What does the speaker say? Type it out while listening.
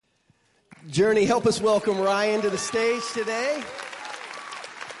Journey, help us welcome Ryan to the stage today.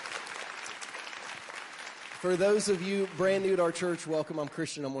 For those of you brand new to our church, welcome. I'm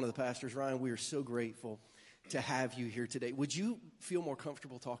Christian. I'm one of the pastors. Ryan, we are so grateful to have you here today. Would you feel more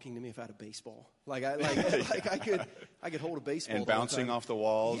comfortable talking to me if I had a baseball? I could hold a baseball and bouncing off the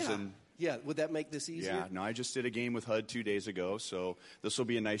walls Yeah, would that make this easier? Yeah, no, I just did a game with HUD 2 days ago, so this will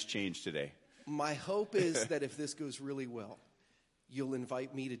be a nice change today. My hope is that if this goes really well, you'll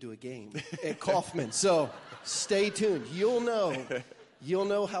invite me to do a game at Kaufman. So stay tuned. You'll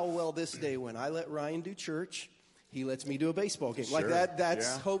know how well this day went. I let Ryan do church. He lets me do a baseball game. Sure.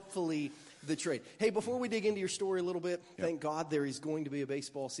 That's hopefully the trade. Hey, before we dig into your story a little bit, Thank God there is going to be a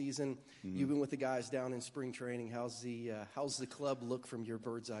baseball season. Mm-hmm. You've been with the guys down in spring training. How's the club look from your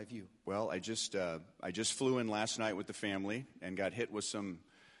bird's eye view? Well, I just flew in last night with the family and got hit with some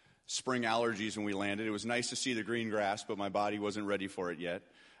spring allergies when we landed. It was nice to see the green grass, but my body wasn't ready for it yet.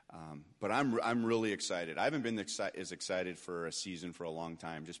 But I'm really excited. I haven't been as excited for a season for a long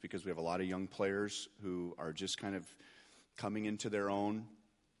time, just because we have a lot of young players who are just kind of coming into their own.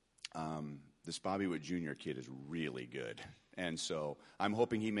 This Bobby Witt Jr. kid is really good, and so I'm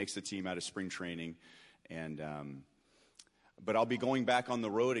hoping he makes the team out of spring training. But I'll be going back on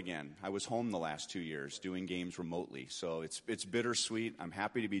the road again. I was home the last 2 years doing games remotely, so it's bittersweet. I'm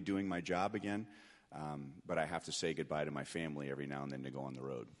happy to be doing my job again, but I have to say goodbye to my family every now and then to go on the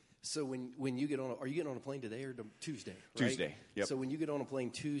road. So when you get on, are you getting on a plane today or Tuesday? Right? Tuesday, yep. So when you get on a plane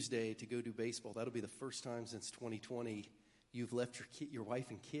Tuesday to go do baseball, that'll be the first time since 2020 you've left your wife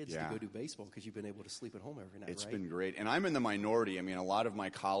and kids to go do baseball because you've been able to sleep at home every night, It's been great. And I'm in the minority. I mean, a lot of my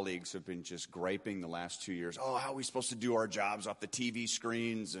colleagues have been just griping the last 2 years. Oh, how are we supposed to do our jobs off the TV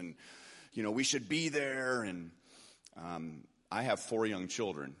screens? And, we should be there. And I have 4 young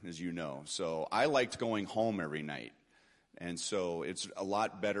children, as you know. So I liked going home every night. And so it's a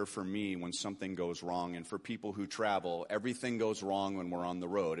lot better for me when something goes wrong. And for people who travel, everything goes wrong when we're on the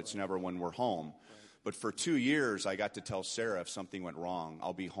road. It's never when we're home. But for 2 years, I got to tell Sarah if something went wrong,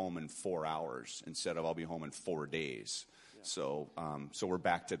 I'll be home in 4 hours instead of I'll be home in 4 days. Yeah. So we're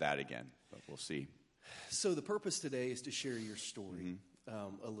back to that again, but we'll see. So the purpose today is to share your story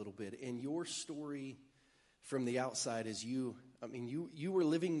a little bit. And your story from the outside is you were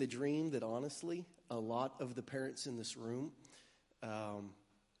living the dream that honestly a lot of the parents in this room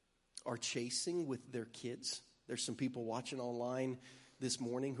are chasing with their kids. There's some people watching online this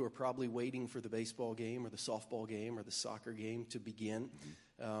morning who are probably waiting for the baseball game or the softball game or the soccer game to begin.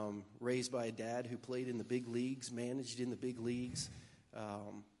 Raised by a dad who played in the big leagues, managed in the big leagues,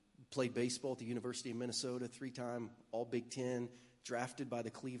 played baseball at the University of Minnesota, 3-time All Big Ten, drafted by the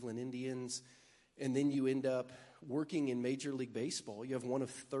Cleveland Indians. And then you end up working in Major League Baseball. You have one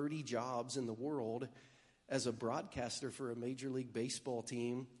of 30 jobs in the world as a broadcaster for a Major League Baseball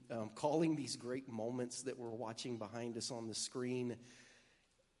team, calling these great moments that we're watching behind us on the screen.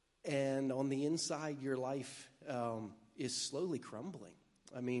 And on the inside, your life is slowly crumbling.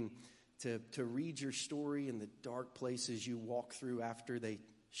 I mean, to read your story in the dark places you walk through after they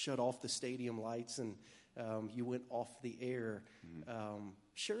shut off the stadium lights and you went off the air.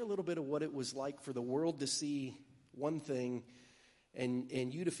 Share a little bit of what it was like for the world to see one thing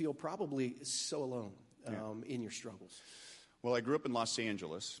and you to feel probably so alone in your struggles. Well, I grew up in Los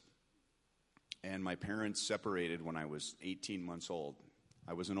Angeles, and my parents separated when I was 18 months old.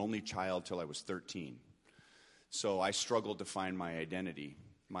 I was an only child till I was 13. So I struggled to find my identity.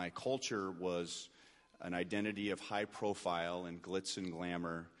 My culture was an identity of high profile and glitz and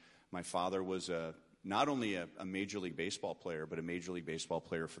glamour. My father was not only a Major League Baseball player, but a Major League Baseball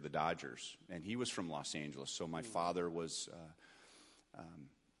player for the Dodgers. And he was from Los Angeles, so my father was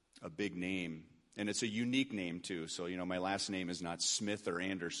a big name. And it's a unique name, too. So, my last name is not Smith or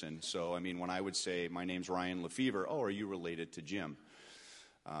Anderson. So, when I would say, my name's Ryan Lefevre, oh, are you related to Jim?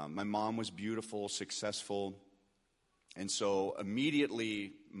 My mom was beautiful, successful. And so,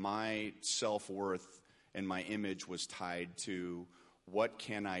 immediately, my self-worth and my image was tied to what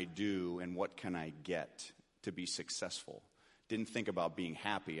can I do and what can I get to be successful. Didn't think about being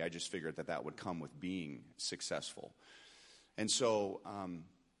happy. I just figured that would come with being successful. And so,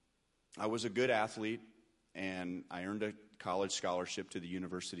 I was a good athlete, and I earned a college scholarship to the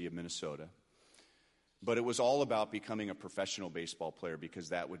University of Minnesota. But it was all about becoming a professional baseball player because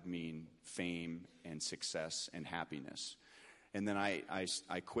that would mean fame and success and happiness. And then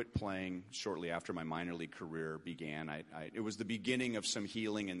I quit playing shortly after my minor league career began. It was the beginning of some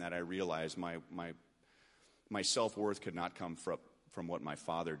healing in that I realized my self-worth could not come from what my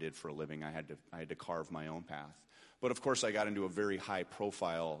father did for a living. I had to carve my own path. But of course, I got into a very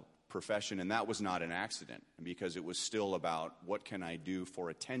high-profile profession, and that was not an accident, because it was still about what can I do for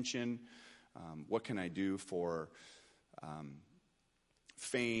attention, what can I do for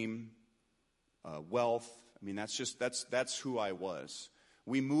fame, wealth. I mean, that's who I was.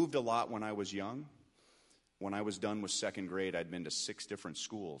 We moved a lot when I was young. When I was done with second grade, I'd been to 6 different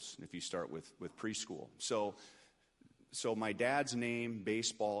schools, if you start with preschool. So my dad's name,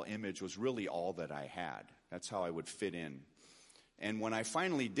 baseball, image was really all that I had. That's how I would fit in. And when I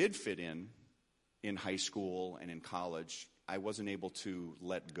finally did fit in high school and in college, I wasn't able to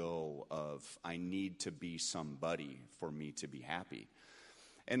let go of, I need to be somebody for me to be happy.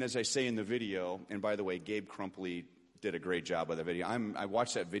 And as I say in the video, and by the way, Gabe Crumpley did a great job with the video. I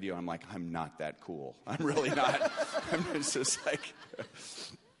watched that video, I'm like, I'm not that cool. I'm really not. It's just like,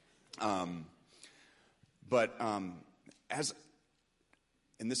 and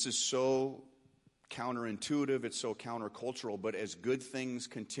this is so counterintuitive, it's so countercultural, but as good things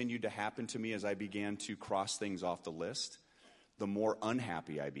continued to happen to me as I began to cross things off the list, the more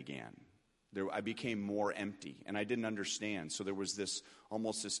unhappy I began. I became more empty, and I didn't understand. So there was this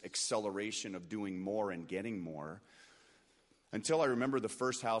acceleration of doing more and getting more, until I remember the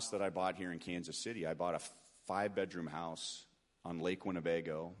first house that I bought here in Kansas City. I bought a 5-bedroom house on Lake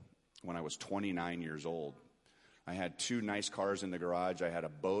Winnebago when I was 29 years old. I had 2 nice cars in the garage. I had a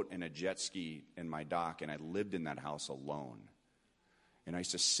boat and a jet ski in my dock, and I lived in that house alone. And I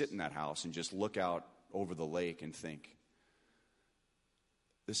used to sit in that house and just look out over the lake and think,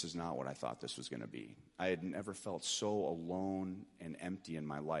 this is not what I thought this was going to be. I had never felt so alone and empty in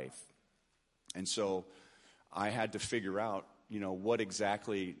my life. And so I had to figure out, what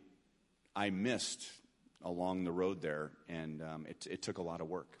exactly I missed along the road there. And it took a lot of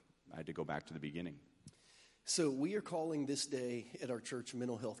work. I had to go back to the beginning. So we are calling this day at our church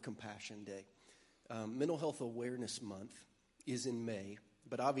Mental Health Compassion Day. Mental Health Awareness Month is in May,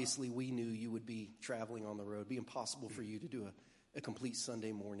 but obviously we knew you would be traveling on the road. It'd be impossible for you to do a complete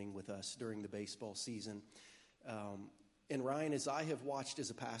Sunday morning with us during the baseball season. And Ryan, as I have watched as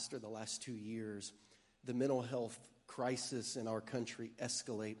a pastor the last 2 years, the mental health crisis in our country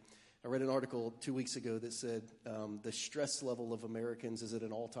escalate. I read an article 2 weeks ago that said the stress level of Americans is at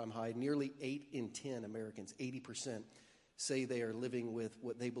an all-time high. Nearly 8 in 10 Americans, 80%, say they are living with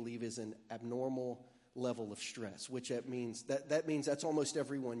what they believe is an abnormal level of stress, which that means that's almost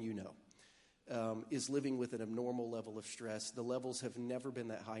everyone you know is living with an abnormal level of stress. The levels have never been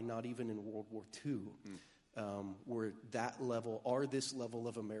that high, not even in World War II, were this level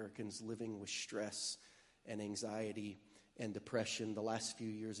of Americans living with stress and anxiety and depression. The last few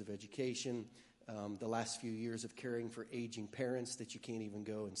years of education, the last few years of caring for aging parents that you can't even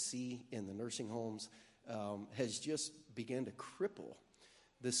go and see in the nursing homes, has just begun to cripple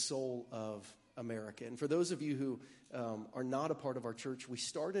the soul of America. And for those of you who are not a part of our church, we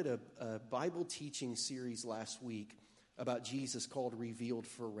started a Bible teaching series last week about Jesus called Revealed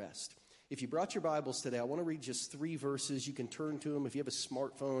for Rest. If you brought your Bibles today, I want to read just 3 verses. You can turn to them. If you have a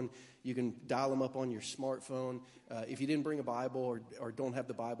smartphone, you can dial them up on your smartphone. If you didn't bring a Bible or don't have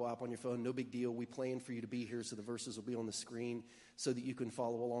the Bible app on your phone, no big deal. We plan for you to be here, so the verses will be on the screen so that you can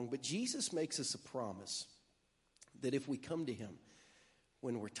follow along. But Jesus makes us a promise that if we come to him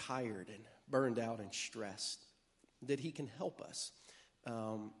when we're tired and burned out and stressed, that he can help us.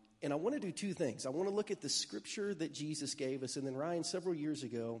 And I want to do 2 things. I want to look at the scripture that Jesus gave us. And then, Ryan, several years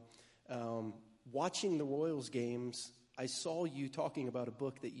ago, watching the Royals games, I saw you talking about a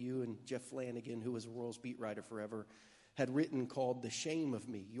book that you and Jeff Flanagan, who was a Royals beat writer forever, had written called The Shame of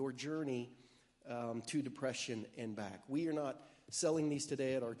Me, Your Journey to Depression and Back. We are not selling these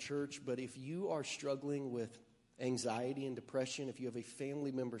today at our church, but if you are struggling with anxiety and depression, if you have a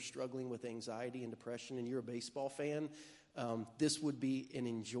family member struggling with anxiety and depression and you're a baseball fan, this would be an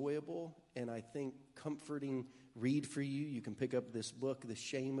enjoyable and I think comforting read for you. You can pick up this book, The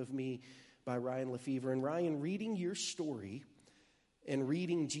Shame of Me, by Ryan Lefevre. And Ryan, reading your story and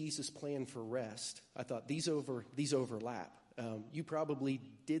reading Jesus' plan for rest, I thought these overlap. You probably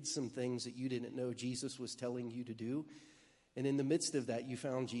did some things that you didn't know Jesus was telling you to do. And in the midst of that, you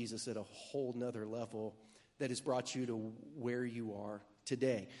found Jesus at a whole nother level that has brought you to where you are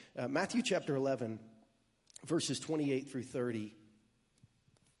today. Matthew chapter 11, verses 28 through 30.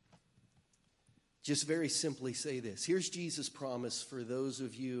 Just very simply say this. Here's Jesus' promise for those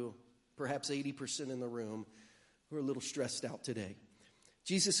of you, perhaps 80% in the room, who are a little stressed out today.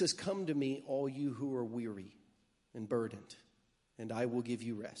 Jesus says, "Come to me, all you who are weary and burdened, and I will give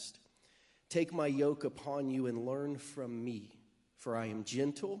you rest. Take my yoke upon you and learn from me, for I am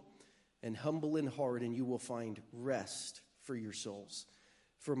gentle and humble in heart, and you will find rest for your souls.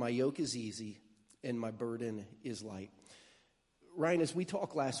 For my yoke is easy and my burden is light." Ryan, as we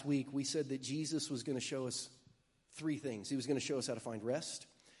talked last week, we said that Jesus was going to show us three things. He was going to show us how to find rest.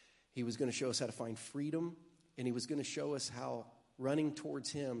 He was going to show us how to find freedom. And he was going to show us how running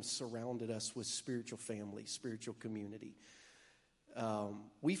towards him surrounded us with spiritual family, spiritual community.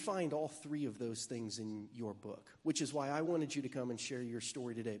 We find all three of those things in your book, which is why I wanted you to come and share your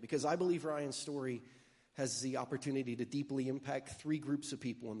story today, because I believe Ryan's story has the opportunity to deeply impact three groups of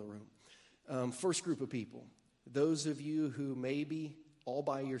people in the room. First group of people, those of you who may be all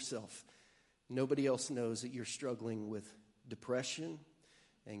by yourself. Nobody else knows that you're struggling with depression,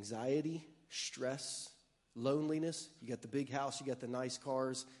 anxiety, stress, loneliness. You got the big house, you got the nice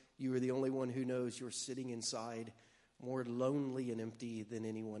cars. You are the only one who knows you're sitting inside more lonely and empty than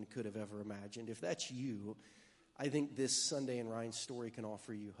anyone could have ever imagined. If that's you, I think this Sunday in Ryan's story can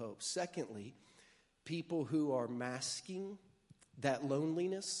offer you hope. Secondly, people who are masking that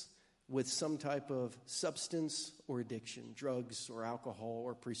loneliness with some type of substance or addiction, drugs or alcohol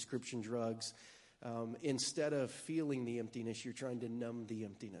or prescription drugs. Instead of feeling the emptiness, you're trying to numb the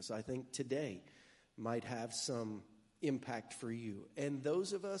emptiness. I think today might have some impact for you. And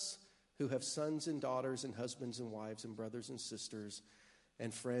those of us who have sons and daughters and husbands and wives and brothers and sisters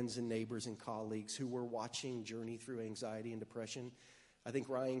and friends and neighbors and colleagues who were watching Journey Through Anxiety and Depression, I think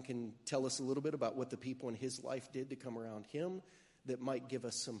Ryan can tell us a little bit about what the people in his life did to come around him that might give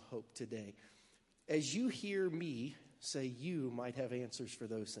us some hope today. As you hear me say you might have answers for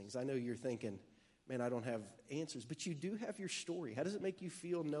those things, I know you're thinking, man, I don't have answers, but you do have your story. How does it make you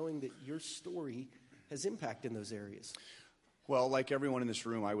feel knowing that your story has impact in those areas? Well, like everyone in this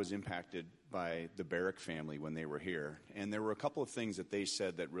room, I was impacted by the Barrick family when they were here. And there were a couple of things that they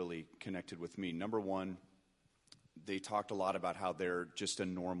said that really connected with me. Number one, they talked a lot about how they're just a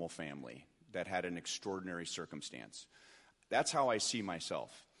normal family that had an extraordinary circumstance. That's how I see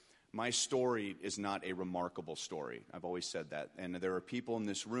myself. My story is not a remarkable story. I've always said that. And there are people in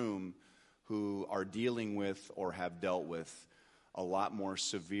this room who are dealing with or have dealt with a lot more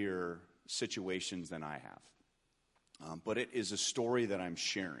severe situations than I have. But it is a story that I'm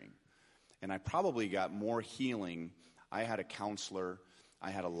sharing. And I probably got more healing. I had a counselor.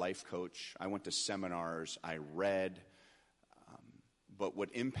 I had a life coach. I went to seminars. I read. But what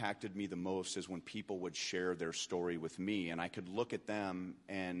impacted me the most is when people would share their story with me. And I could look at them,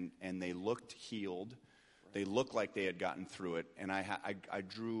 and they looked healed. They looked like they had gotten through it. And I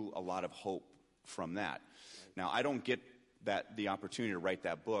drew a lot of hope from that. Now, I don't get the opportunity to write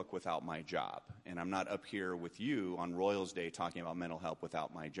that book without my job. And I'm not up here with you on Royals Day talking about mental health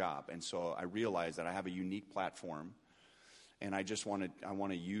without my job. And so I realized that I have a unique platform, and I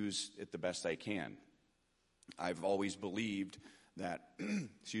want to use it the best I can. I've always believed that,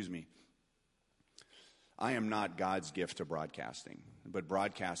 I am not God's gift to broadcasting, but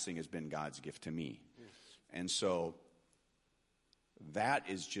broadcasting has been God's gift to me. And so that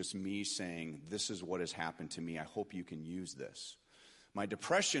is just me saying, this is what has happened to me. I hope you can use this. My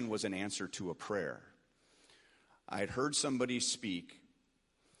depression was an answer to a prayer. I had heard somebody speak,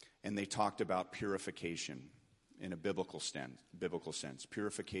 and they talked about purification in a biblical sense,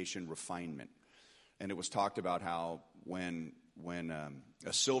 purification, refinement. And it was talked about how when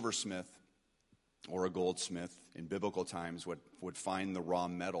a silversmith or a goldsmith in biblical times would find the raw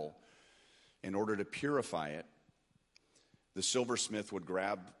metal, in order to purify it, the silversmith would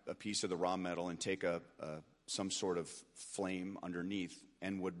grab a piece of the raw metal and take some sort of flame underneath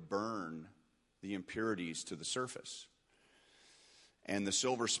and would burn the impurities to the surface. And the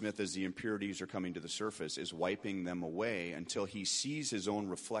silversmith, as the impurities are coming to the surface, is wiping them away until he sees his own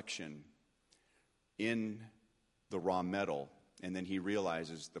reflection in the raw metal, and then he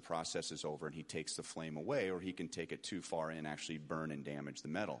realizes the process is over and he takes the flame away, or he can take it too far and actually burn and damage the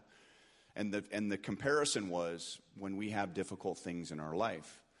metal. And the comparison was when we have difficult things in our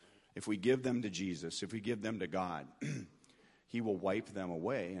life, if we give them to Jesus, if we give them to God, he will wipe them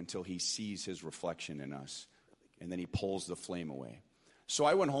away until he sees his reflection in us, and then he pulls the flame away. So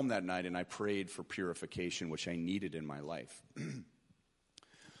I went home that night and I prayed for purification, which I needed in my life.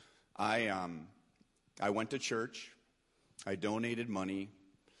 I went to church. I donated money.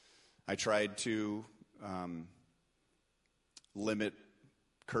 I tried to limit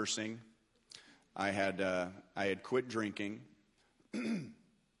cursing. I had quit drinking,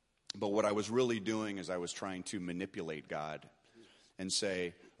 but what I was really doing is I was trying to manipulate God and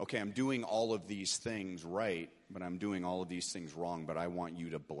say, okay, I'm doing all of these things right, but I'm doing all of these things wrong, but I want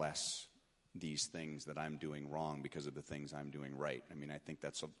you to bless these things that I'm doing wrong because of the things I'm doing right. I mean, I think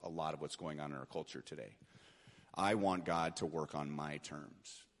that's a lot of what's going on in our culture today. I want God to work on my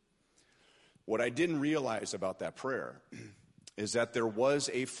terms. What I didn't realize about that prayer is that there was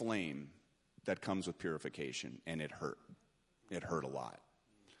a flame that comes with purification, and it hurt. It hurt a lot.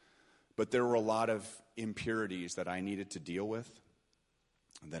 But there were a lot of impurities that I needed to deal with,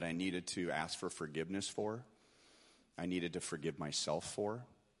 that I needed to ask for forgiveness for. I needed to forgive myself for.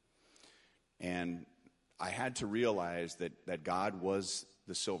 And I had to realize that God was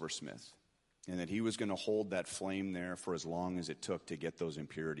the silversmith, and that he was going to hold that flame there for as long as it took to get those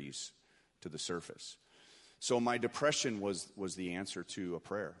impurities to the surface. So my depression was the answer to a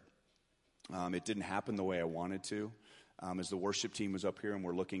prayer. It didn't happen the way I wanted to. As the worship team was up here and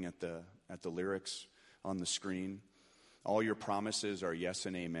we're looking at the lyrics on the screen, all your promises are yes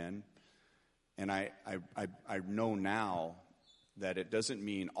and amen. And I know now that it doesn't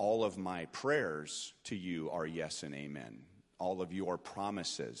mean all of my prayers to you are yes and amen. All of your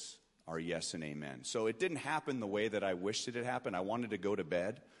promises are yes and amen. So it didn't happen the way that I wished it had happened. I wanted to go to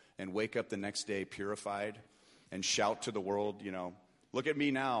bed and wake up the next day purified and shout to the world, look at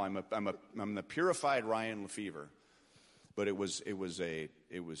me now. I'm the purified Ryan Lefevre. But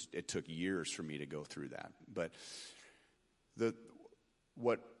it took years for me to go through that. But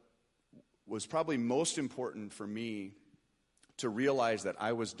what was probably most important for me to realize that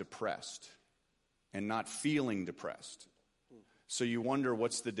I was depressed and not feeling depressed. So you wonder,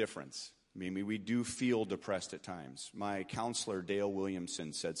 what's the difference? Maybe we do feel depressed at times. My counselor, Dale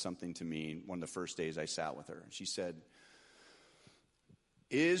Williamson, said something to me one of the first days I sat with her. She said,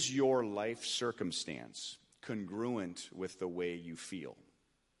 "Is your life circumstance congruent with the way you feel?"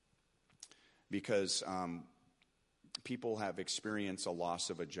 Because people have experienced a loss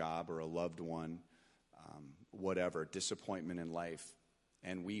of a job or a loved one, whatever, disappointment in life,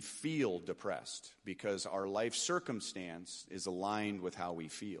 and we feel depressed because our life circumstance is aligned with how we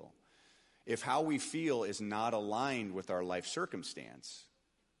feel. If how we feel is not aligned with our life circumstance,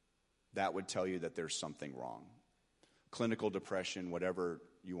 that would tell you that there's something wrong. Clinical depression, whatever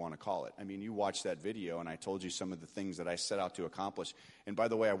you want to call it. I mean, you watched that video, and I told you some of the things that I set out to accomplish. And by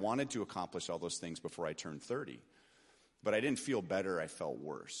the way, I wanted to accomplish all those things before I turned 30. But I didn't feel better, I felt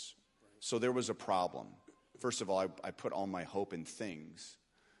worse. So there was a problem. First of all, I put all my hope in things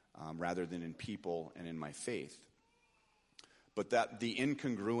rather than in people and in my faith. But that the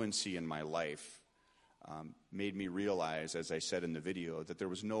incongruency in my life made me realize, as I said in the video, that there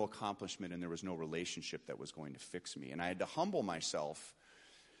was no accomplishment and there was no relationship that was going to fix me. And I had to humble myself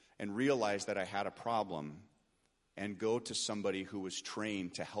and realize that I had a problem and go to somebody who was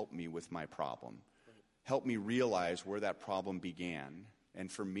trained to help me with my problem. Help me realize where that problem began.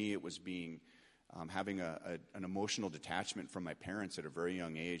 And for me, it was having an emotional detachment from my parents at a very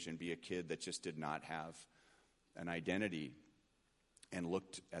young age and be a kid that just did not have an identity and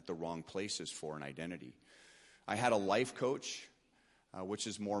looked at the wrong places for an identity. I had a life coach, which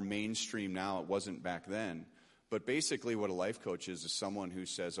is more mainstream now. It wasn't back then. But basically what a life coach is someone who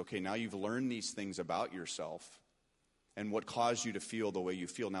says, okay, now you've learned these things about yourself and what caused you to feel the way you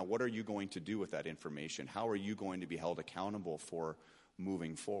feel. Now, what are you going to do with that information? How are you going to be held accountable for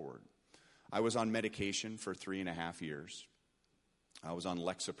moving forward? I was on medication for 3.5 years. I was on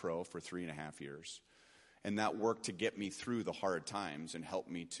Lexapro for 3.5 years. And that worked to get me through the hard times and help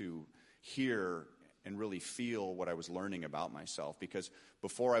me to hear and really feel what I was learning about myself. Because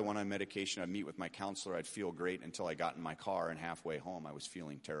before I went on medication, I'd meet with my counselor, I'd feel great until I got in my car, and halfway home I was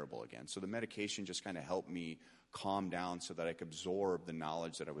feeling terrible again. So the medication just kind of helped me calm down so that I could absorb the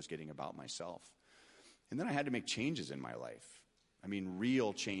knowledge that I was getting about myself. And then I had to make changes in my life. I mean,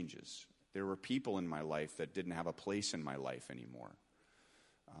 real changes. There were people in my life that didn't have a place in my life anymore.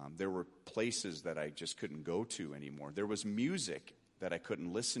 There were places that I just couldn't go to anymore. There was music that I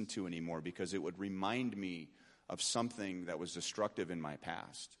couldn't listen to anymore because it would remind me of something that was destructive in my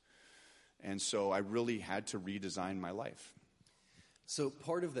past. And so I really had to redesign my life. So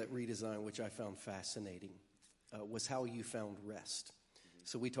part of that redesign, which I found fascinating, was how you found rest.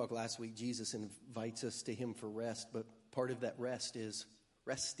 So we talked last week, Jesus invites us to him for rest, but part of that rest is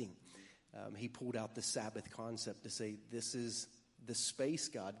resting. He pulled out the Sabbath concept to say, this is the space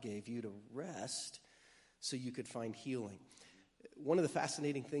God gave you to rest so you could find healing. One of the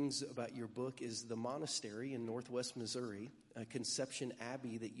fascinating things about your book is the monastery in Northwest Missouri, Conception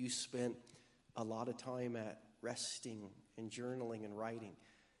Abbey, that you spent a lot of time at resting and journaling and writing.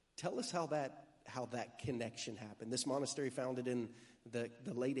 Tell us how that connection happened. This monastery founded in the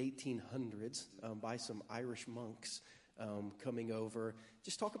late 1800s by some Irish monks coming over.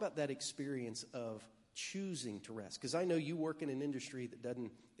 Just talk about that experience of choosing to rest, because I know you work in an industry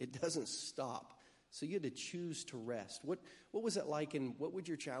that doesn't stop. So you had to choose to rest. What was it like, and what would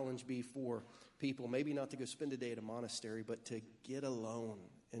your challenge be for people, maybe not to go spend a day at a monastery, but to get alone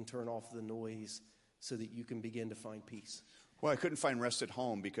and turn off the noise so that you can begin to find peace? Well, I couldn't find rest at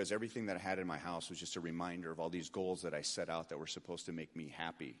home because everything that I had in my house was just a reminder of all these goals that I set out that were supposed to make me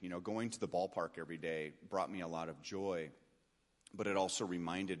happy. You know, going to the ballpark every day brought me a lot of joy, but it also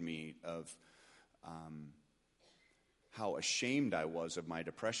reminded me of how ashamed I was of my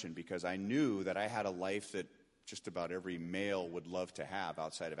depression, because I knew that I had a life that just about every male would love to have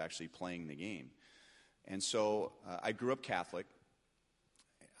outside of actually playing the game. And so I grew up Catholic.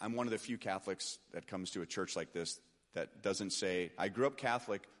 I'm one of the few Catholics that comes to a church like this that doesn't say, I grew up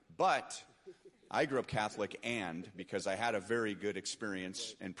Catholic, but I grew up Catholic because I had a very good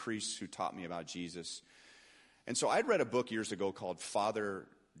experience and priests who taught me about Jesus. And so I'd read a book years ago called Father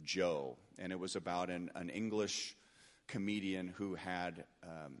Joe, and it was about an English comedian who had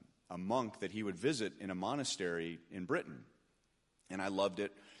a monk that he would visit in a monastery in Britain. And I loved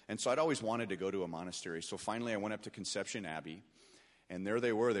it. And so I'd always wanted to go to a monastery. So finally I went up to Conception Abbey. And there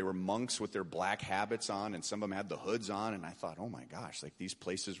they were. They were monks with their black habits on, and some of them had the hoods on. And I thought, oh, my gosh, like these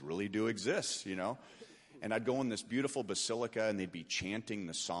places really do exist, you know. And I'd go in this beautiful basilica, and they'd be chanting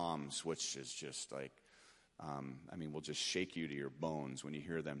the Psalms, which is just like, will just shake you to your bones when you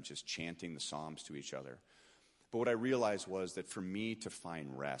hear them just chanting the Psalms to each other. But what I realized was that for me to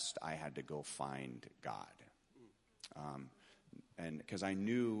find rest, I had to go find God. And because I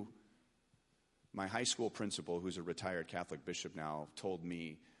knew my high school principal, who's a retired Catholic bishop now, told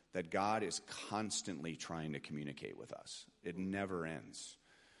me that God is constantly trying to communicate with us. It never ends.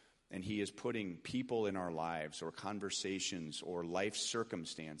 And he is putting people in our lives or conversations or life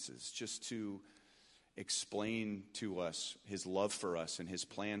circumstances just to explain to us his love for us and his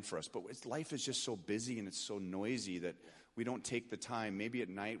plan for us. But life is just so busy and it's so noisy that we don't take the time. Maybe at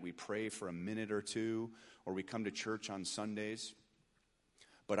night we pray for a minute or two, or we come to church on Sundays.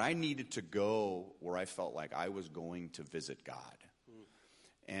 But I needed to go where I felt like I was going to visit God.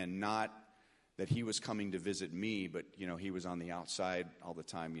 And not that he was coming to visit me, but, you know, he was on the outside all the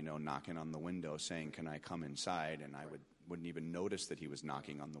time, you know, knocking on the window saying, can I come inside? And I wouldn't even notice that he was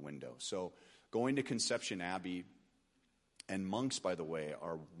knocking on the window. So going to Conception Abbey, and monks, by the way,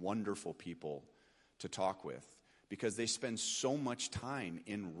 are wonderful people to talk with because they spend so much time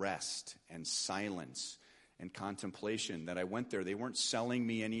in rest and silence and contemplation that I went there. They weren't selling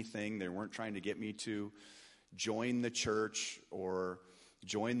me anything. They weren't trying to get me to join the church or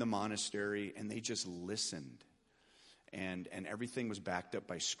join the monastery, and they just listened. And everything was backed up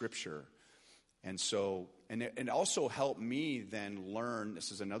by Scripture. And so, and it also helped me then learn,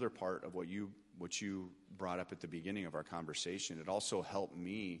 this is another part of what you brought up at the beginning of our conversation. It also helped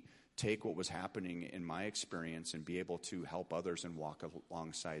me take what was happening in my experience and be able to help others and walk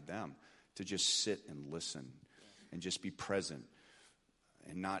alongside them. To just sit and listen and just be present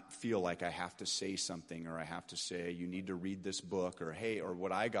and not feel like I have to say something, or I have to say, you need to read this book, or hey, or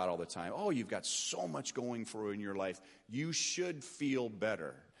what I got all the time, oh, you've got so much going for you in your life. You should feel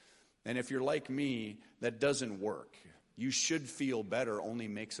better. And if you're like me, that doesn't work. You should feel better only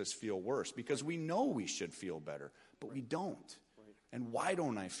makes us feel worse because we know we should feel better, but we don't. Right. And why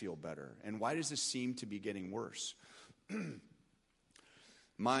don't I feel better? And why does this seem to be getting worse?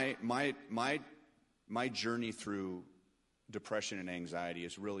 My journey through depression and anxiety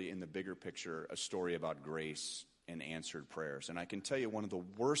is really, in the bigger picture, a story about grace and answered prayers. And I can tell you one of the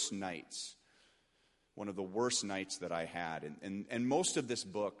worst nights that I had, and most of this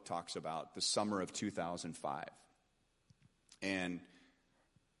book talks about the summer of 2005. And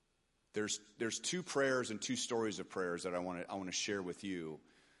there's two prayers and two stories of prayers that I want to share with you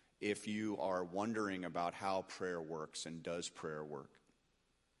if you are wondering about how prayer works and does prayer work.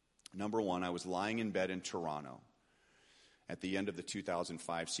 Number one, I was lying in bed in Toronto at the end of the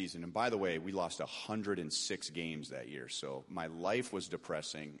 2005 season. And by the way, we lost 106 games that year. So my life was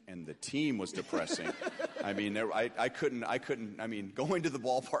depressing and the team was depressing. I mean, I couldn't, going to the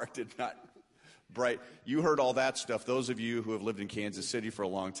ballpark did not bright. You heard all that stuff. Those of you who have lived in Kansas City for a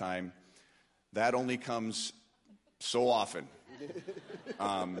long time, that only comes so often.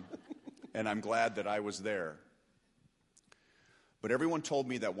 And I'm glad that I was there. But everyone told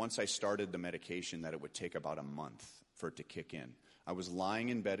me that once I started the medication that it would take about a month for it to kick in. I was lying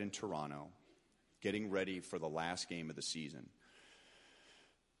in bed in Toronto, getting ready for the last game of the season.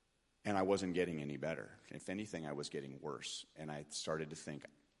 And I wasn't getting any better. If anything, I was getting worse. And I started to think,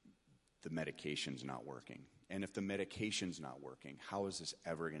 the medication's not working. And if the medication's not working, how is this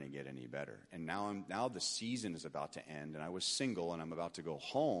ever going to get any better? And now the season is about to end, and I was single, and I'm about to go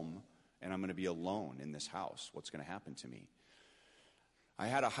home, and I'm going to be alone in this house. What's going to happen to me? I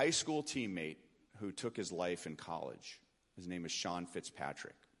had a high school teammate who took his life in college. His name is Sean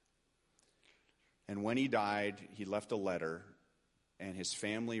Fitzpatrick. And when he died, he left a letter, and his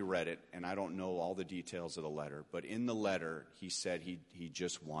family read it, and I don't know all the details of the letter, but in the letter, he said he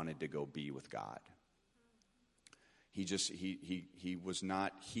just wanted to go be with God. He was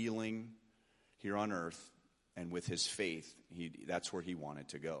not healing here on earth, and with his faith, that's where he wanted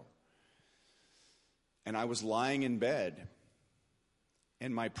to go. And I was lying in bed,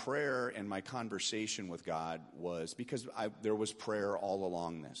 and my prayer and my conversation with God was, because there was prayer all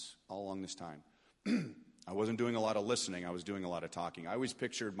along this time. I wasn't doing a lot of listening, I was doing a lot of talking. I always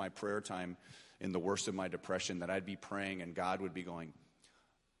pictured my prayer time in the worst of my depression, that I'd be praying and God would be going,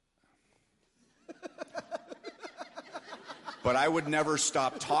 but I would never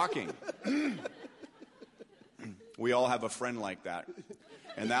stop talking. We all have a friend like that.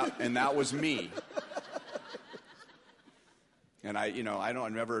 And that was me. And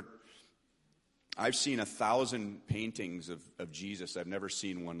I've seen 1,000 paintings of Jesus. I've never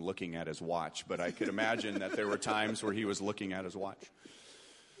seen one looking at his watch, but I could imagine that there were times where he was looking at his watch.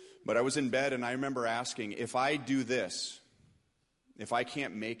 But I was in bed, and I remember asking, if I do this, if I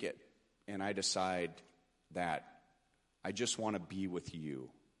can't make it, and I decide that I just want to be with you,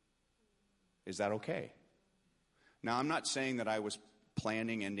 is that okay? Now, I'm not saying that I was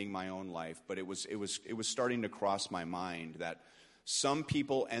planning ending my own life, but it was starting to cross my mind that some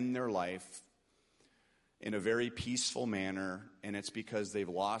people end their life in a very peaceful manner, and it's because they've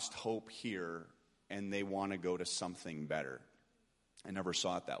lost hope here and they want to go to something better. I never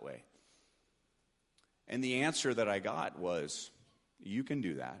saw it that way. And the answer that I got was, you can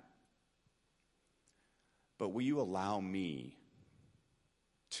do that, but will you allow me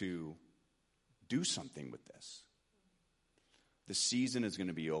to do something with this? The season is going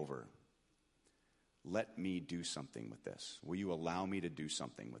to be over. Let me do something with this. Will you allow me to do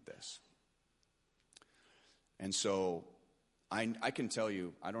something with this? And so I can tell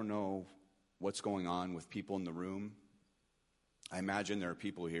you, I don't know what's going on with people in the room. I imagine there are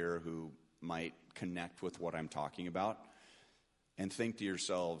people here who might connect with what I'm talking about and think to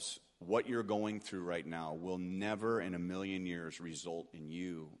yourselves, what you're going through right now will never in a million years result in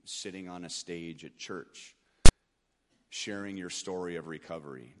you sitting on a stage at church, sharing your story of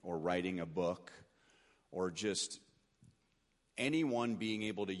recovery, or writing a book, or just anyone being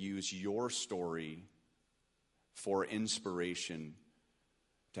able to use your story for inspiration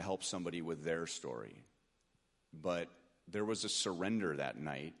to help somebody with their story. But there was a surrender that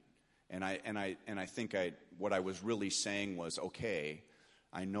night, and I think what I was really saying was, okay,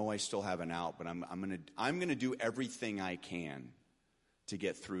 I know I still have an out, but I'm gonna do everything I can to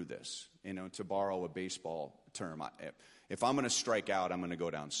get through this. You know, to borrow a baseball term, if I'm going to strike out, I'm going to go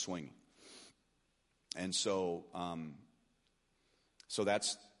down swinging. And so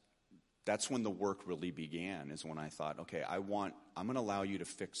that's when the work really began. Is when I thought, okay, I'm going to allow you to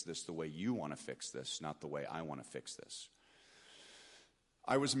fix this the way you want to fix this, not the way I want to fix this.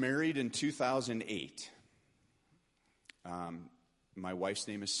 I was married in 2008. My wife's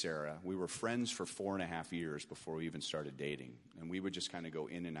name is Sarah. We were friends for 4.5 years before we even started dating. And we would just kind of go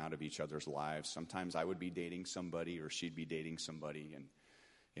in and out of each other's lives. Sometimes I would be dating somebody or she'd be dating somebody. And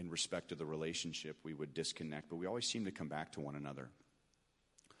in respect to the relationship, we would disconnect. But we always seemed to come back to one another.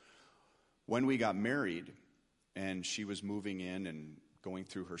 When we got married and she was moving in and going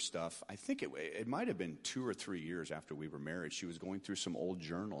through her stuff, I think it might have been 2 or 3 years after we were married. She was going through some old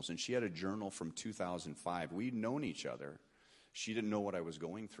journals. And she had a journal from 2005. We'd known each other. She didn't know what I was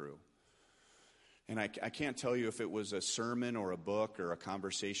going through. And I can't tell you if it was a sermon or a book or a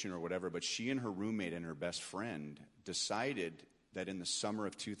conversation or whatever, but she and her roommate and her best friend decided that in the summer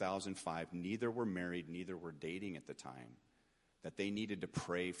of 2005, neither were married, neither were dating at the time, that they needed to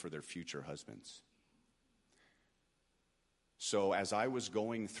pray for their future husbands. So as I was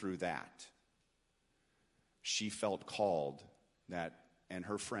going through that, she felt called that, and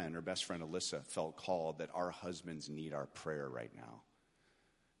her best friend Alyssa, felt called that our husbands need our prayer right now.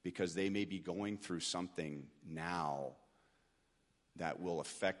 Because they may be going through something now that will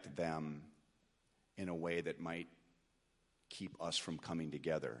affect them in a way that might keep us from coming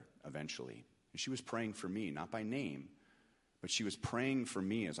together eventually. And she was praying for me, not by name, but she was praying for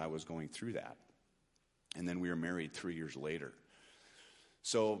me as I was going through that. And then we were married 3 years later.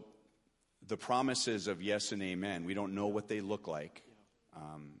 So the promises of yes and amen, we don't know what they look like.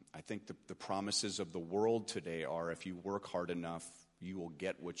 I think the promises of the world today are, if you work hard enough, you will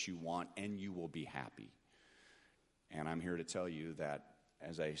get what you want and you will be happy. And I'm here to tell you that,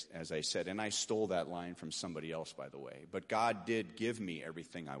 as I said, and I stole that line from somebody else, by the way, but God did give me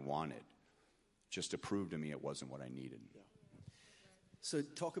everything I wanted, just to prove to me it wasn't what I needed. Yeah. So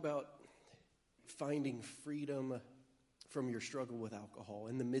talk about finding freedom from your struggle with alcohol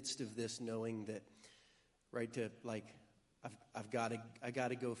in the midst of this, knowing that, right, to like I got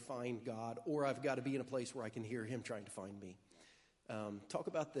to go find God, or I've got to be in a place where I can hear Him trying to find me. Talk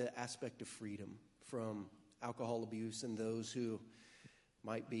about the aspect of freedom from alcohol abuse and those who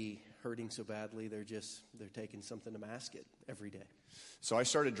might be hurting so badly they're taking something to mask it every day. So I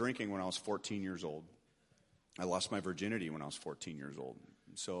started drinking when I was 14 years old. I lost my virginity when I was 14 years old.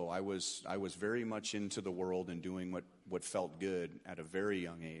 So I was very much into the world and doing what felt good at a very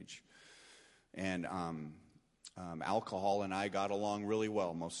young age. And alcohol and I got along really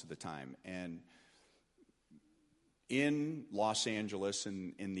well most of the time. And in Los Angeles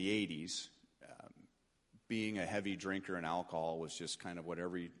in the 80s, being a heavy drinker and alcohol was just kind of what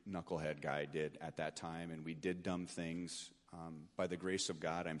every knucklehead guy did at that time. And we did dumb things. By the grace of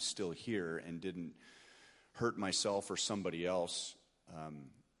God, I'm still here and didn't hurt myself or somebody else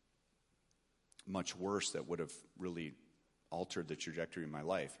much worse that would have really altered the trajectory of my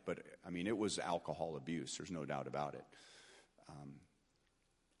life. But, I mean, it was alcohol abuse. There's no doubt about it.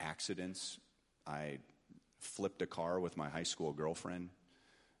 Accidents. I flipped a car with my high school girlfriend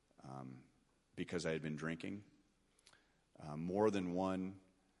because I had been drinking. More than one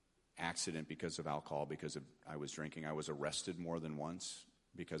accident because of alcohol, because I was drinking. I was arrested more than once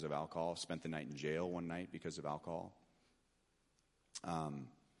because of alcohol. Spent the night in jail one night because of alcohol.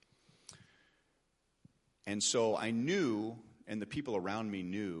 And so I knew, and the people around me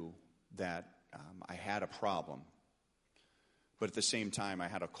knew, that I had a problem. But at the same time, I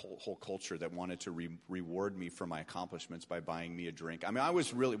had a whole culture that wanted to reward me for my accomplishments by buying me a drink. I mean, I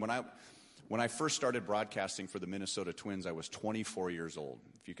was really, when I first started broadcasting for the Minnesota Twins, I was 24 years old,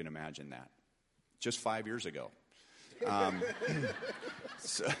 if you can imagine that. Just 5 years ago.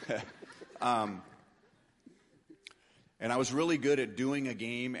 And I was really good at doing a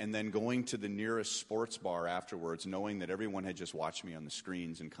game and then going to the nearest sports bar afterwards, knowing that everyone had just watched me on the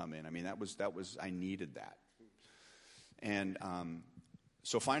screens and come in. I mean, that was I needed that. And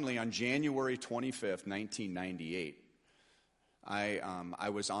so finally, on January 25th, 1998, I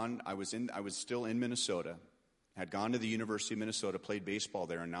was still in Minnesota, had gone to the University of Minnesota, played baseball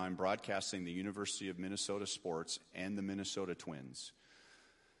there, and now I'm broadcasting the University of Minnesota sports and the Minnesota Twins.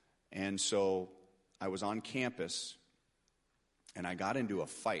 And so I was on campus, and I got into a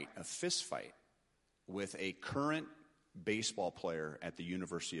fist fight, with a current baseball player at the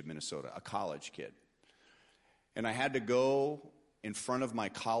University of Minnesota, a college kid. And I had to go in front of my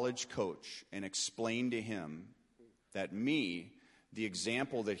college coach and explain to him that the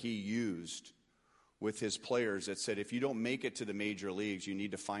example that he used with his players that said, if you don't make it to the major leagues, you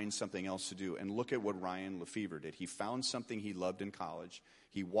need to find something else to do. And look at what Ryan Lefevre did. He found something he loved in college.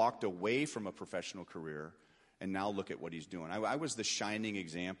 He walked away from a professional career, and now look at what he's doing. I was the shining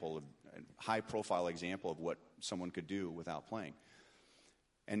example, a high-profile example of what someone could do without playing.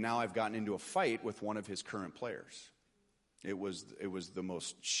 And now I've gotten into a fight with one of his current players. It was the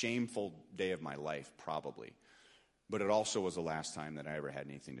most shameful day of my life, probably. But it also was the last time that I ever had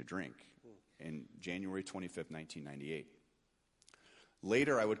anything to drink, in January 25th, 1998.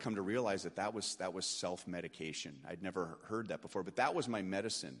 Later, I would come to realize that was self-medication. I'd never heard that before, but that was my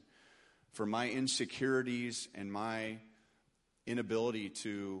medicine for my insecurities and my inability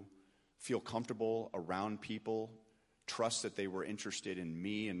to feel comfortable around people, trust that they were interested in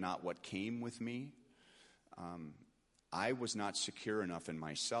me and not what came with me. I was not secure enough in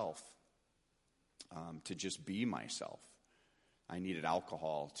myself to just be myself. I needed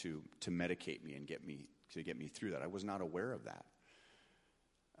alcohol to medicate me and get me through that. I was not aware of that.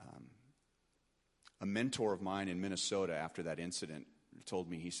 A mentor of mine in Minnesota after that incident told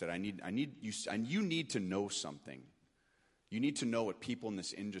me, he said, I need you, and you need to know something. You need to know what people in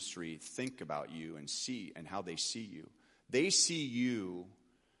this industry think about you and see, and how they see you. They see you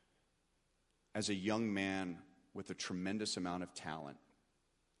as a young man with a tremendous amount of talent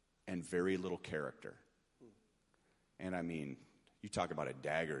and very little character. And I mean, you talk about a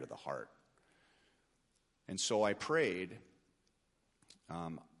dagger to the heart. And so I prayed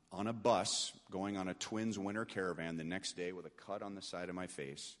on a bus going on a Twins winter caravan the next day with a cut on the side of my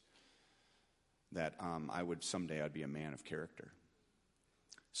face that someday I'd be a man of character.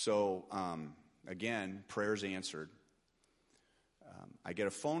 So again, prayers answered. I get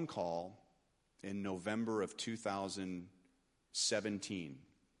a phone call in November of 2017,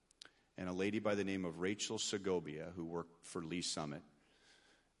 and a lady by the name of Rachel Segovia, who worked for Lee Summit.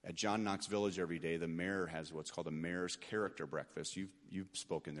 At John Knox Village every day, the mayor has what's called a mayor's character breakfast. You've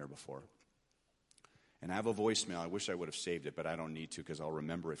spoken there before. And I have a voicemail. I wish I would have saved it, but I don't need to because I'll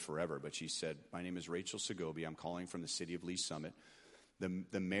remember it forever. But she said, my name is Rachel Segovia. I'm calling from the city of Lee Summit.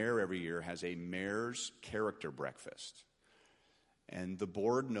 The mayor every year has a mayor's character breakfast. And the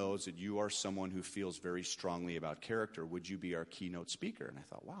board knows that you are someone who feels very strongly about character. Would you be our keynote speaker? And I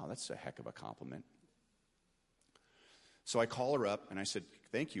thought, wow, that's a heck of a compliment. So I call her up and I said,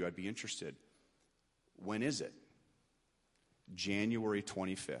 thank you, I'd be interested. When is it? January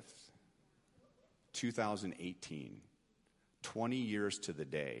 25th, 2018. 20 years to the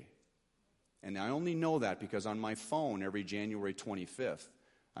day. And I only know that because on my phone every January 25th,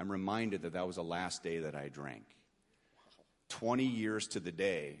 I'm reminded that that was the last day that I drank. 20 years to the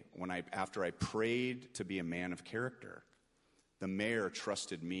day, after I prayed to be a man of character, the mayor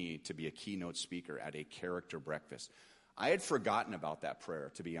trusted me to be a keynote speaker at a character breakfast. I had forgotten about that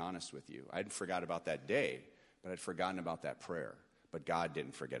prayer, to be honest with you. I hadn't forgotten about that day, but I'd forgotten about that prayer. But God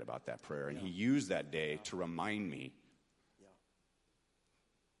didn't forget about that prayer, and He used that day to remind me.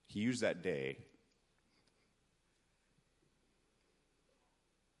 He used that day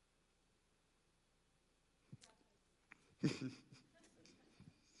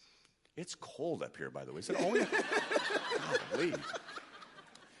It's cold up here, by the way. Is it only? Golly.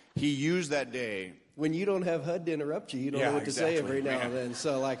 He used that day. When you don't have HUD to interrupt you, you don't know what to say every now and then.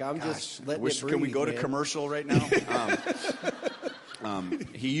 So, I'm just letting it breathe. Can we go to commercial right now?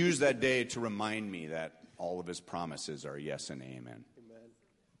 He used that day to remind me that all of His promises are yes and amen. Amen.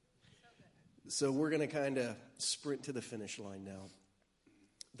 So we're going to kind of sprint to the finish line now.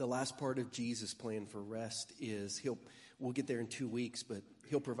 The last part of Jesus' plan for rest is we'll get there in 2 weeks, but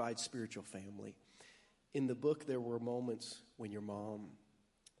He'll provide spiritual family. In the book, there were moments when your mom,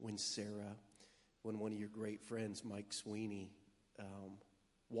 when Sarah, when one of your great friends, Mike Sweeney,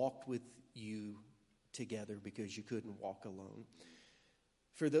 walked with you together because you couldn't walk alone.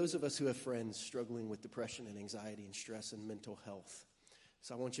 For those of us who have friends struggling with depression and anxiety and stress and mental health,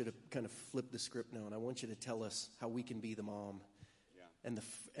 so I want you to kind of flip the script now, and I want you to tell us how we can be the mom and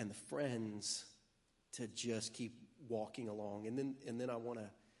the friends to just keep walking along. And then I want to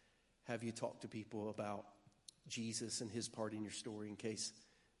have you talk to people about Jesus and His part in your story in case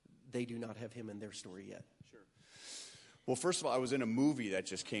they do not have Him in their story yet. Sure. Well, first of all, I was in a movie that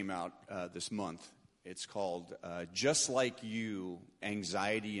just came out this month. It's called Just Like You,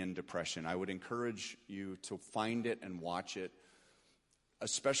 Anxiety and Depression. I would encourage you to find it and watch it,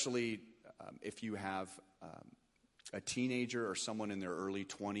 especially if you have a teenager or someone in their early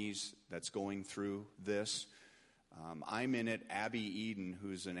 20s that's going through this. I'm in it. Abby Eden,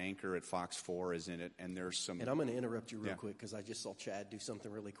 who's an anchor at Fox 4, is in it, and there's some. And I'm going to interrupt you real quick because I just saw Chad do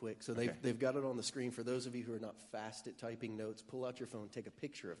something really quick. So they've got it on the screen. For those of you who are not fast at typing notes, pull out your phone, take a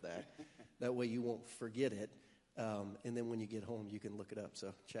picture of that. That way you won't forget it. And then when you get home, you can look it up.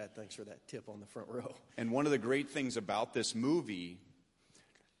 So, Chad, thanks for that tip on the front row. And one of the great things about this movie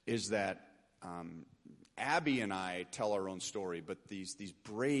is that Abby and I tell our own story, but these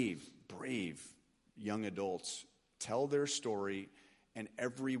brave young adults tell their story, and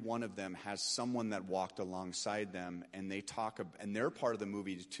every one of them has someone that walked alongside them, and and they're part of the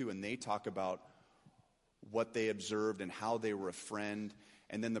movie too, and they talk about what they observed and how they were a friend.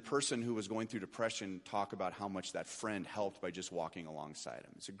 And then the person who was going through depression talk about how much that friend helped by just walking alongside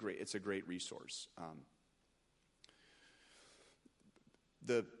him. It's a great resource.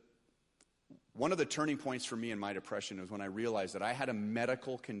 One of the turning points for me in my depression was when I realized that I had a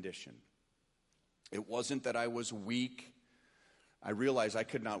medical condition. It wasn't that I was weak. I realized I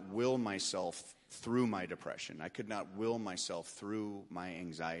could not will myself through my depression. I could not will myself through my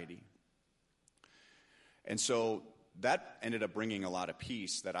anxiety. And so that ended up bringing a lot of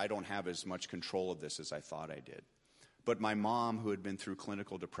peace, that I don't have as much control of this as I thought I did. But my mom, who had been through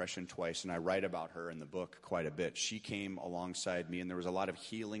clinical depression twice, and I write about her in the book quite a bit, she came alongside me, and there was a lot of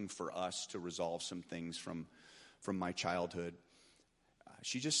healing for us to resolve some things from my childhood.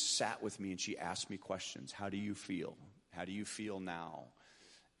 She just sat with me and she asked me questions. How do you feel? How do you feel now?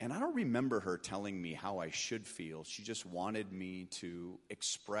 And I don't remember her telling me how I should feel. She just wanted me to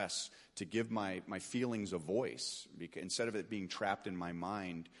express, to give my feelings a voice, instead of it being trapped in my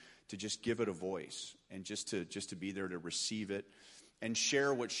mind, to just give it a voice and just to be there to receive it and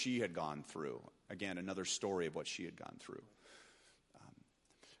share what she had gone through. Again, another story of what she had gone through.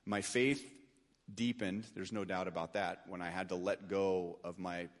 My faith deepened, there's no doubt about that, when I had to let go of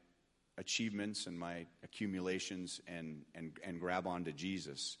my achievements and my accumulations and grab onto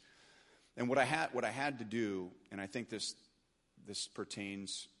Jesus. And what I had to do, and I think this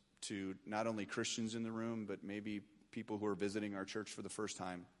pertains to not only Christians in the room, but maybe people who are visiting our church for the first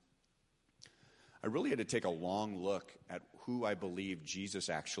time, I really had to take a long look at who I believed Jesus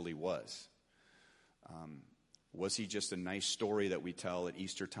actually was. Was He just a nice story that we tell at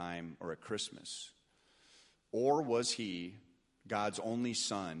Easter time or at Christmas? Or was He God's only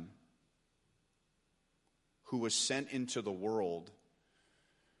Son who was sent into the world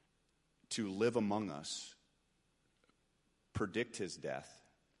to live among us, predict his death,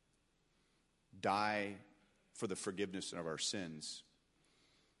 die for the forgiveness of our sins,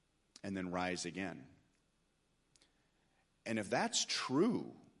 and then rise again. And if that's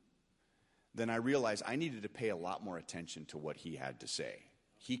true, then I realized I needed to pay a lot more attention to what he had to say.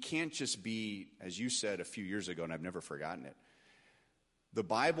 He can't just be, as you said a few years ago, and I've never forgotten it, the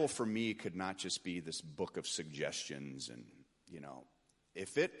Bible for me could not just be this book of suggestions and,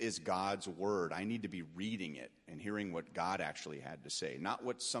 if it is God's word, I need to be reading it and hearing what God actually had to say, not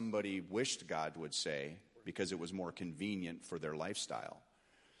what somebody wished God would say because it was more convenient for their lifestyle.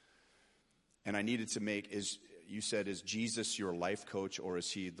 And I needed to make, you said, is Jesus your life coach, or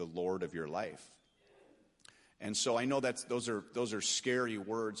is he the Lord of your life? And so I know those are scary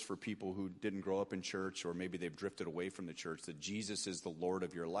words for people who didn't grow up in church, or maybe they've drifted away from the church, that Jesus is the Lord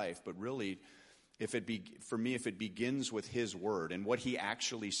of your life. But really, if it begins with his word and what he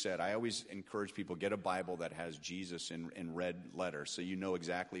actually said, I always encourage people, get a Bible that has Jesus in red letters so you know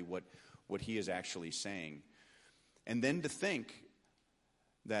exactly what he is actually saying. And then to think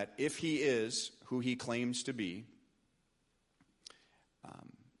that if he is who he claims to be,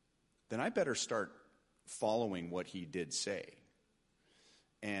 then I better start following what he did say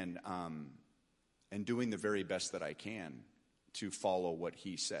and doing the very best that I can to follow what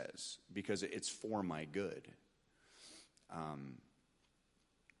he says, because it's for my good.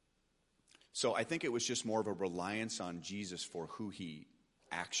 So I think it was just more of a reliance on Jesus for who he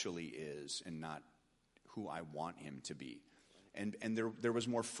actually is and not who I want him to be. And there was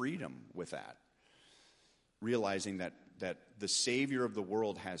more freedom with that, realizing that the Savior of the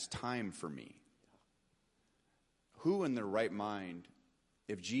world has time for me. Who in their right mind,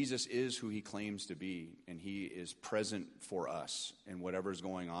 if Jesus is who he claims to be and he is present for us in whatever's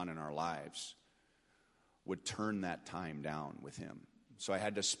going on in our lives, would turn that time down with him? So I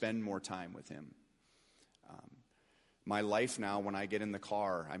had to spend more time with him. My life now, when I get in the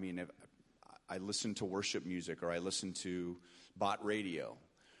car, if I listen to worship music or I listen to bot radio,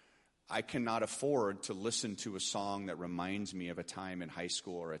 I cannot afford to listen to a song that reminds me of a time in high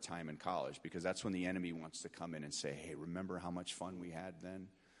school or a time in college, because that's when the enemy wants to come in and say, hey, remember how much fun we had then?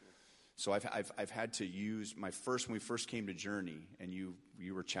 So I've had to use when we first came to Journey, and you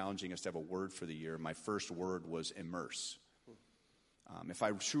were challenging us to have a word for the year, my first word was immerse. If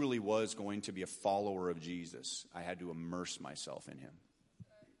I truly was going to be a follower of Jesus, I had to immerse myself in him.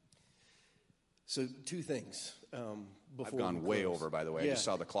 So 2 things. Before I've gone way over, by the way. Yeah, I just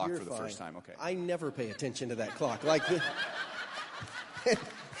saw the clock for the fine. first time. Okay. I never pay attention to that clock.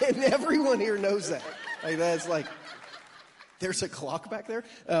 And everyone here knows that. That's like, there's a clock back there.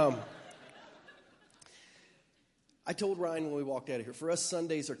 I told Ryan when we walked out of here, for us,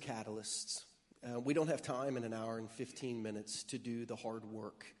 Sundays are catalysts. We don't have time in an hour and 15 minutes to do the hard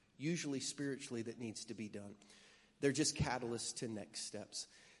work, usually spiritually, that needs to be done. They're just catalysts to next steps.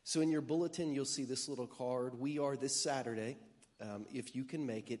 So in your bulletin, you'll see this little card. We are this Saturday, if you can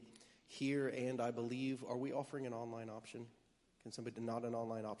make it, here, and I believe, are we offering an online option? Can somebody, not an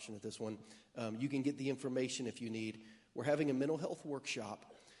online option at this one. You can get the information if you need. We're having a mental health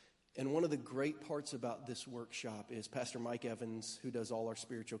workshop. And one of the great parts about this workshop is Pastor Mike Evans, who does all our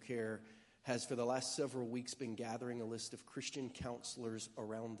spiritual care, has for the last several weeks been gathering a list of Christian counselors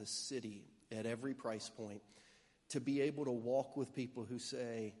around the city at every price point to be able to walk with people who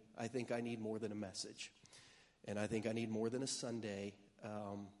say, I think I need more than a message. And I think I need more than a Sunday.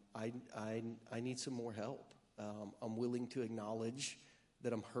 I need some more help. I'm willing to acknowledge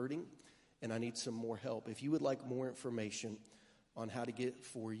that I'm hurting, and I need some more help. If you would like more information on how to get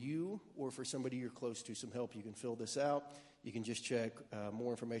for you or for somebody you're close to some help, you can fill this out. You can just check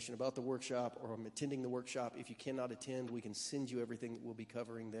more information about the workshop, or I'm attending the workshop. If you cannot attend, we can send you everything that we'll be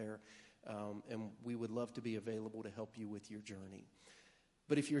covering there. And we would love to be available to help you with your journey.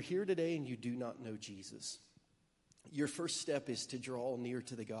 But if you're here today and you do not know Jesus, your first step is to draw near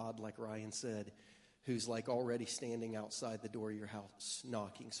to the God, like Ryan said, who's like already standing outside the door of your house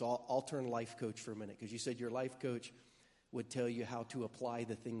knocking. So I'll turn life coach for a minute, because you said your life coach would tell you how to apply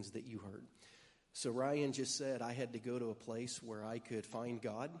the things that you heard. So Ryan just said I had to go to a place where I could find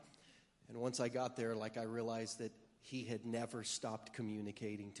God. And once I got there, I realized that he had never stopped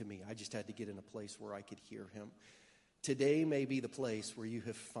communicating to me. I just had to get in a place where I could hear him. Today may be the place where you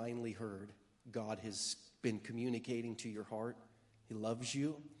have finally heard God has been communicating to your heart. He loves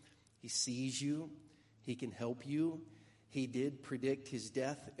you. He sees you. He can help you. He did predict his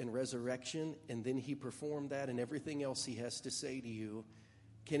death and resurrection, and then he performed that, and everything else he has to say to you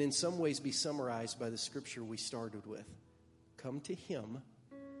can in some ways be summarized by the scripture we started with. Come to him,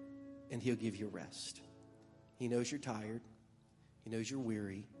 and he'll give you rest. He knows you're tired. He knows you're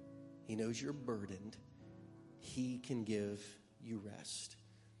weary. He knows you're burdened. He can give you rest.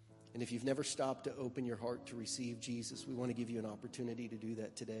 And if you've never stopped to open your heart to receive Jesus, we want to give you an opportunity to do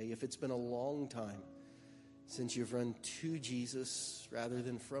that today. If it's been a long time since you've run to Jesus rather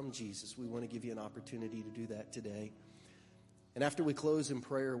than from Jesus, we want to give you an opportunity to do that today. And after we close in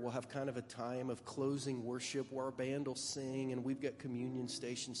prayer, we'll have kind of a time of closing worship where our band will sing, and we've got communion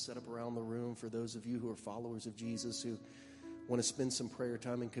stations set up around the room for those of you who are followers of Jesus who want to spend some prayer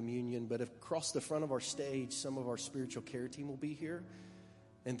time in communion. But across the front of our stage, some of our spiritual care team will be here,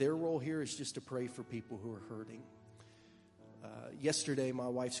 and their role here is just to pray for people who are hurting. Yesterday, my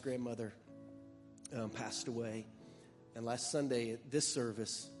wife's grandmother passed away, and last Sunday at this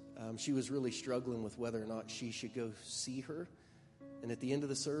service, she was really struggling with whether or not she should go see her. And at the end of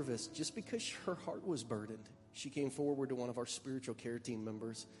the service, just because her heart was burdened, she came forward to one of our spiritual care team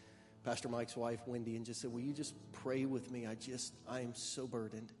members, Pastor Mike's wife, Wendy, and just said, will you just pray with me? I am so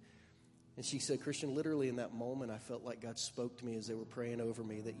burdened. And she said, Christian, literally in that moment, I felt like God spoke to me as they were praying over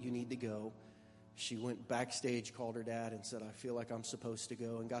me that you need to go. She went backstage, called her dad, and said, I feel like I'm supposed to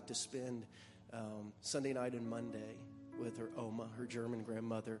go, and got to spend Sunday night and Monday with her Oma, her German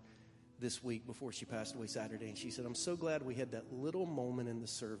grandmother, this week before she passed away Saturday. And she said, I'm so glad we had that little moment in the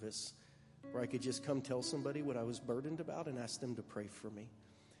service where I could just come tell somebody what I was burdened about and ask them to pray for me.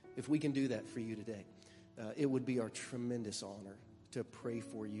 If we can do that for you today, it would be our tremendous honor to pray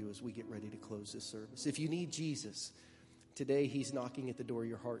for you as we get ready to close this service. If you need Jesus, today he's knocking at the door of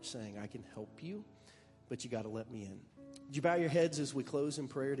your heart saying, I can help you, but you got to let me in. Would you bow your heads as we close in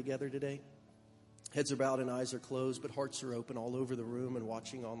prayer together today? Heads are bowed and eyes are closed, but hearts are open all over the room and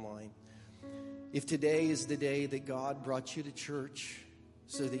watching online. If today is the day that God brought you to church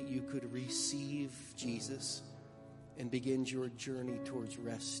so that you could receive Jesus and begin your journey towards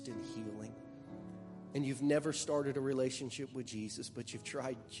rest and healing, and you've never started a relationship with Jesus, but you've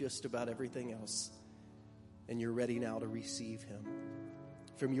tried just about everything else, and you're ready now to receive him,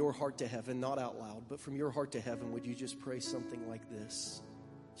 from your heart to heaven, not out loud, but from your heart to heaven, would you just pray something like this?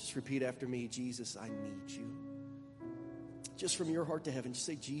 Just repeat after me, Jesus, I need you. Just from your heart to heaven, just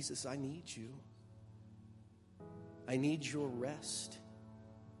say, Jesus, I need you. I need your rest.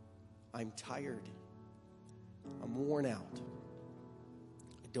 I'm tired. I'm worn out.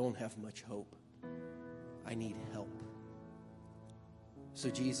 I don't have much hope. I need help. So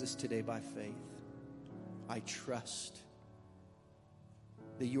Jesus, today by faith, I trust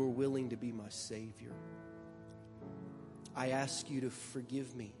that you're willing to be my Savior. I ask you to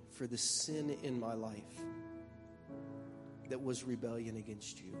forgive me for the sin in my life that was rebellion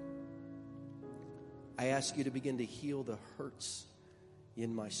against you. I ask you to begin to heal the hurts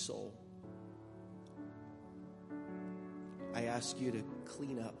in my soul. I ask you to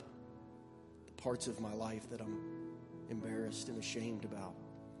clean up the parts of my life that I'm embarrassed and ashamed about.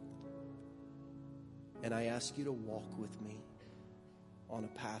 And I ask you to walk with me on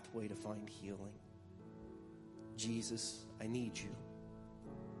a pathway to find healing. Jesus, I need you.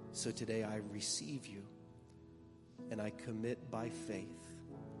 So today I receive you and I commit by faith,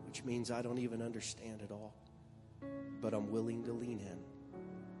 which means I don't even understand it all, but I'm willing to lean in.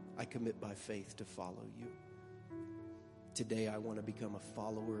 I commit by faith to follow you. Today I want to become a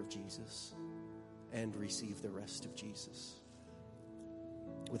follower of Jesus and receive the rest of Jesus.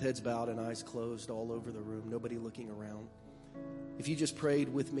 With heads bowed and eyes closed all over the room, nobody looking around. If you just prayed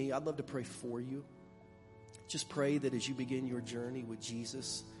with me, I'd love to pray for you. Just pray that as you begin your journey with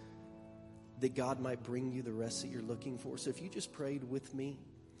Jesus, that God might bring you the rest that you're looking for. So if you just prayed with me,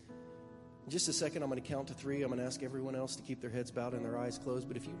 in just a second, I'm going to count to 3. I'm going to ask everyone else to keep their heads bowed and their eyes closed.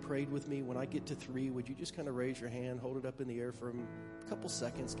 But if you prayed with me, when I get to 3, would you just kind of raise your hand, hold it up in the air for a couple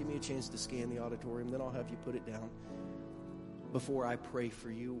seconds, give me a chance to scan the auditorium, then I'll have you put it down before I pray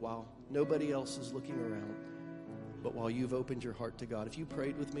for you while nobody else is looking around, but while you've opened your heart to God. If you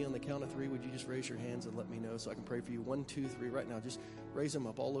prayed with me on the count of 3, would you just raise your hands and let me know so I can pray for you? 1, 2, 3, right now. Just raise them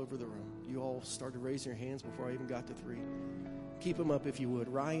up all over the room. You all started raising your hands before I even got to 3. Keep them up if you would.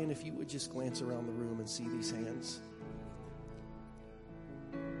 Ryan, if you would just glance around the room and see these hands.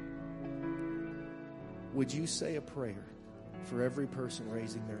 Would you say a prayer for every person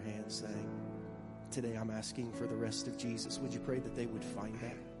raising their hand saying, today I'm asking for the rest of Jesus? Would you pray that they would find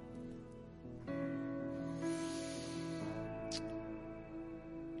that?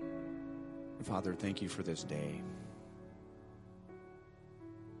 Father, thank you for this day.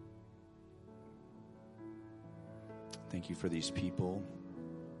 Thank you for these people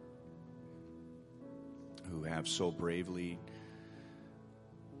who have so bravely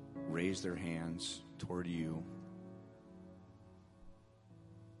raised their hands toward you.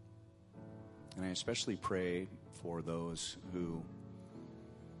 And I especially pray for those who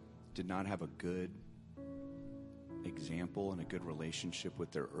did not have a good example and a good relationship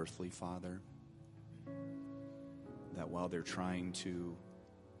with their earthly father, that while they're trying to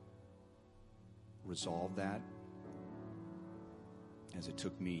resolve that, as it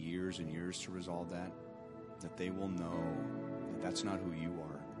took me years and years to resolve that, that they will know that that's not who you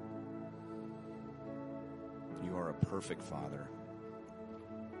are. You are a perfect Father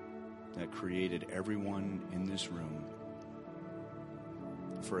that created everyone in this room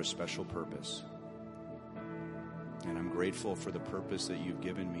for a special purpose. And I'm grateful for the purpose that you've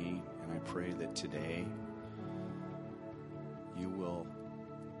given me, and I pray that today you will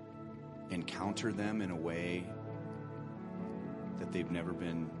encounter them in a way that they've never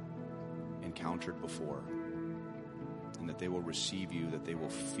been encountered before, and that they will receive you, that they will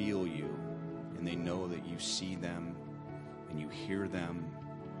feel you, and they know that you see them and you hear them,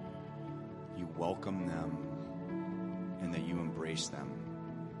 you welcome them, and that you embrace them.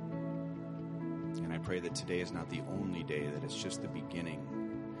 And I pray that today is not the only day, that it's just the beginning.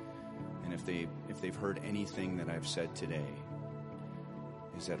 And if they've heard anything that I've said today,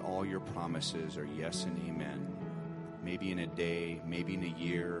 is that all your promises are yes and amen. Maybe in a day, maybe in a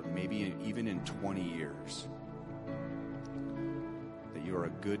year, maybe even in 20 years. That you are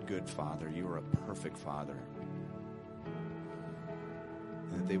a good, good Father. You are a perfect Father.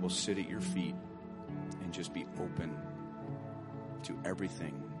 And that they will sit at your feet and just be open to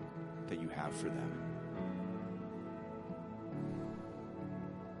everything that you have for them.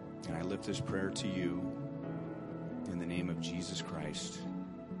 And I lift this prayer to you in the name of Jesus Christ,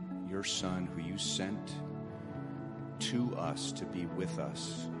 your Son, who you sent to us to be with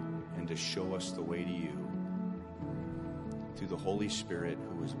us and to show us the way to you, through the Holy Spirit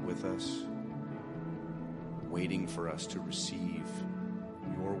who is with us, waiting for us to receive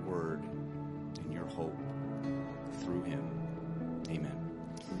your word and your hope through him. Amen.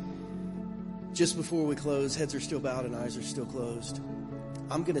 Just before we close, heads are still bowed and eyes are still closed.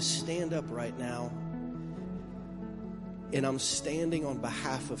 I'm going to stand up right now, and I'm standing on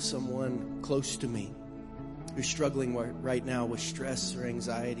behalf of someone close to me who's struggling right now with stress or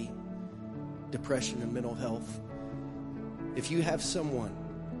anxiety, depression, and mental health. If you have someone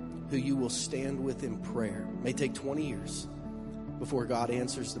who you will stand with in prayer, it may take 20 years before God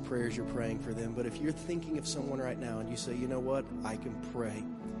answers the prayers you're praying for them. But if you're thinking of someone right now and you say, you know what, I can pray,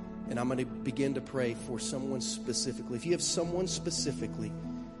 and I'm going to begin to pray for someone specifically. If you have someone specifically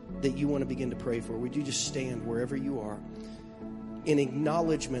that you want to begin to pray for, would you just stand wherever you are in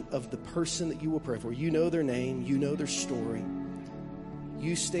acknowledgement of the person that you will pray for? You know their name, you know their story.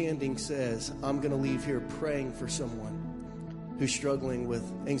 You standing says, I'm going to leave here praying for someone who's struggling with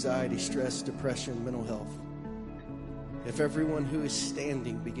anxiety, stress, depression, mental health. If everyone who is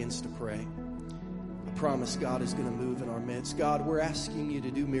standing begins to pray, I promise God is going to move in our midst. God, we're asking you to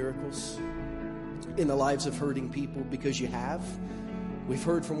do miracles in the lives of hurting people, because you have. We've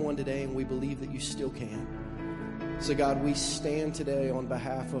heard from one today, and we believe that you still can. So God, we stand today on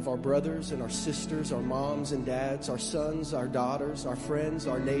behalf of our brothers and our sisters, our moms and dads, our sons, our daughters, our friends,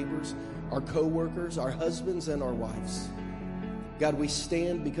 our neighbors, our co-workers, our husbands and our wives. God, we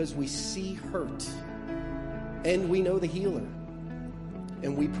stand because we see hurt and we know the healer,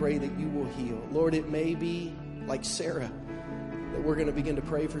 and we pray that you will heal. Lord, it may be like Sarah, that we're going to begin to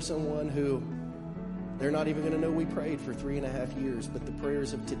pray for someone who they're not even going to know we prayed for 3.5 years, but the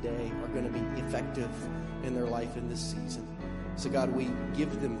prayers of today are going to be effective in their life in this season. So God, we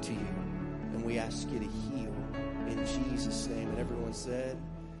give them to you, and we ask you to heal in Jesus' name. And everyone said,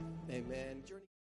 amen.